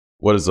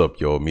What is up,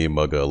 yo? Me and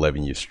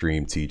Mugga11, your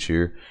stream teach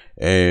here.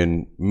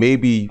 And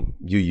maybe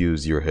you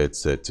use your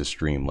headset to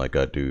stream like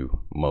I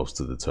do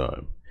most of the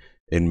time.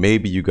 And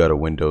maybe you got a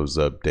Windows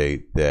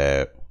update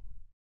that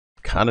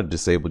kind of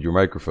disabled your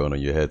microphone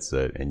on your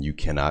headset and you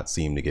cannot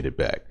seem to get it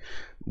back.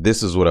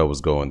 This is what I was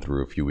going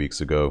through a few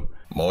weeks ago.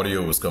 My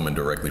audio was coming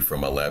directly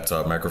from my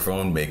laptop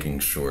microphone, making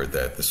sure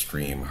that the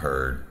stream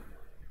heard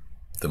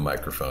the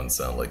microphone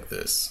sound like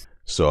this.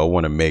 So I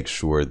want to make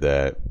sure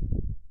that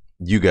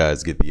you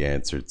guys get the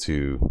answer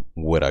to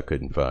what I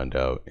couldn't find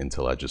out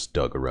until I just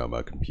dug around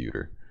my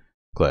computer.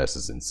 Class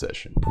is in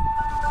session.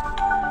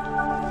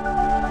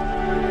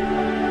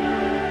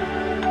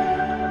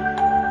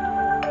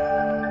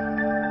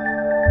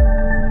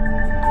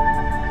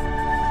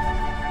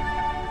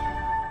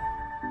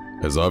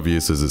 As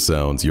obvious as it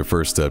sounds, your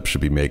first step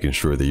should be making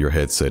sure that your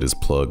headset is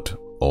plugged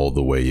all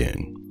the way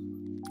in.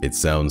 It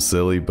sounds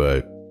silly,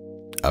 but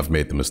I've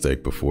made the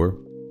mistake before,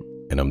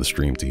 and I'm the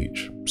stream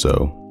teach,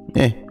 so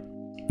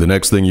The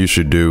next thing you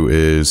should do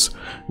is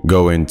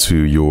go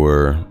into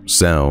your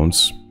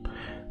sounds.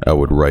 I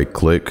would right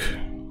click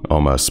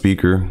on my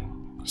speaker,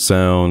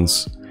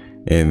 sounds,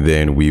 and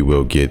then we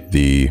will get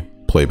the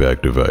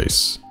playback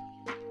device.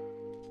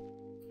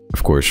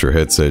 Of course, your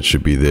headset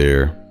should be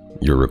there,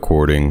 your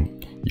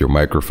recording, your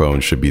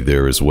microphone should be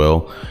there as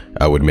well.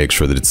 I would make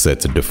sure that it's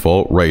set to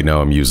default. Right now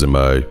I'm using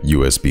my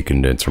USB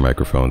condenser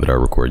microphone that I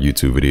record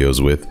YouTube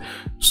videos with,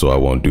 so I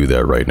won't do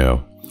that right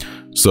now.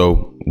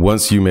 So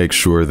once you make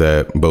sure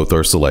that both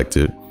are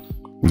selected,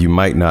 you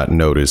might not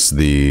notice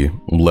the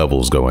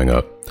levels going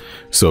up.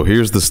 So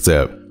here's the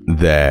step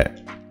that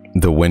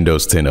the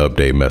Windows 10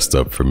 update messed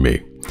up for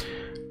me.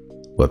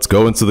 Let's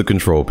go into the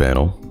control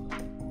panel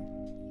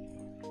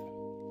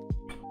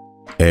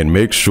and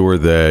make sure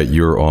that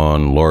you're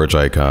on large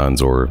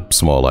icons or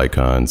small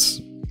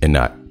icons and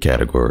not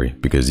category,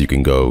 because you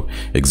can go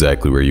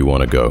exactly where you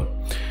want to go.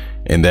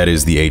 And that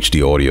is the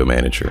HD Audio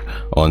Manager.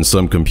 On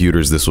some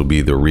computers, this will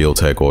be the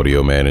Realtek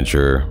Audio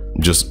Manager.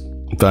 Just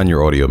find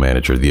your audio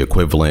manager, the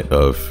equivalent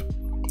of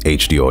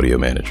HD Audio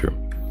Manager.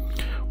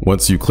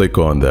 Once you click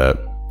on that,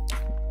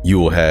 you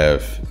will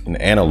have an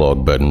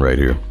analog button right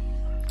here.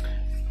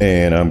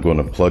 And I'm going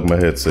to plug my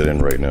headset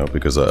in right now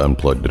because I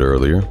unplugged it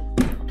earlier.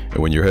 And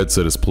when your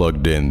headset is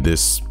plugged in,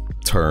 this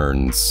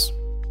turns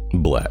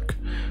black.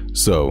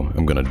 So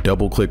I'm going to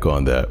double click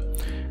on that.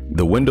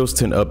 The Windows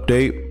 10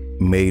 update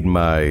made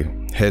my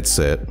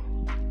headset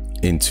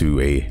into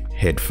a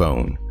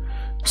headphone.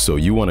 So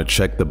you want to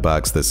check the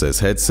box that says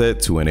headset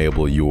to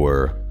enable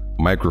your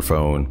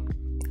microphone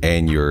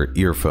and your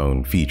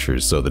earphone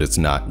features so that it's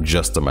not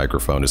just a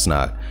microphone, it's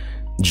not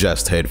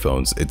just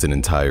headphones, it's an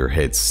entire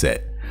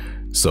headset.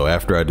 So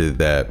after I did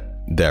that,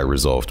 that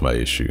resolved my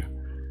issue.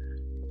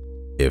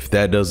 If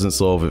that doesn't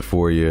solve it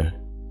for you,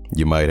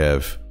 you might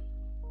have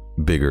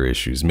bigger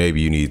issues.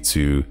 Maybe you need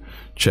to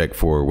check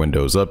for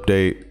Windows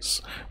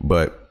updates,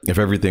 but if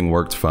everything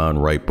worked fine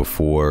right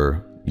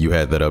before you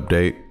had that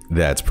update,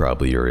 that's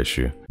probably your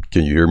issue.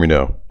 Can you hear me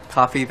now?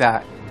 Copy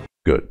that.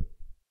 Good.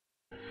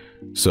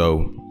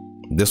 So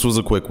this was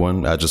a quick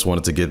one. I just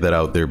wanted to get that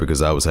out there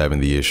because I was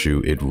having the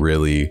issue. It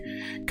really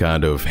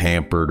kind of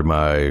hampered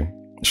my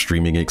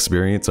streaming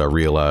experience. I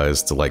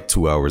realized like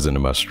 2 hours into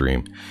my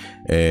stream,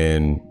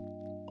 and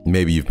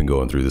maybe you've been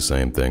going through the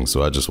same thing.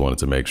 So I just wanted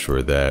to make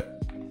sure that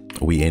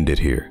we end it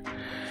here.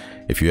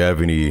 If you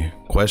have any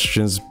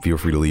questions, feel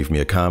free to leave me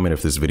a comment.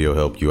 If this video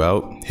helped you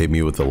out, hit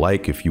me with a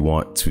like. If you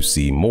want to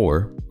see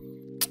more,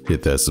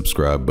 hit that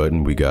subscribe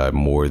button. We got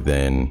more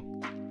than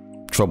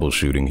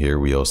troubleshooting here.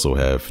 We also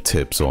have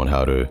tips on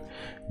how to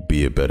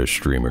be a better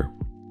streamer.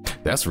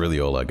 That's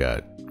really all I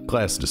got.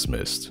 Class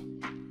dismissed.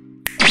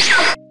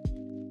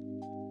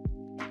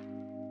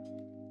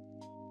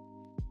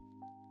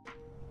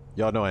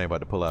 Y'all know I ain't about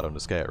to pull out on the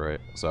scat,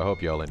 right? So I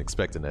hope y'all ain't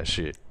expecting that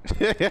shit.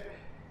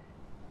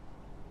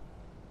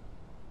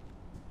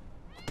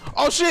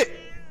 Oh shit!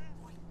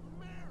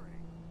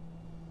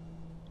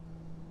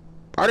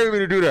 I didn't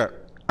mean to do that.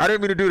 I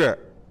didn't mean to do that.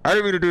 I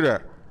didn't mean to do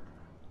that.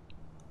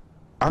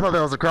 I thought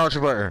that was the crouch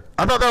button.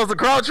 I thought that was the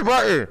crouch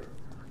button.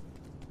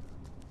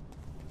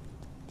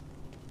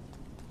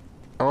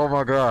 Oh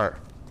my god.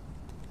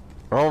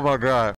 Oh my god.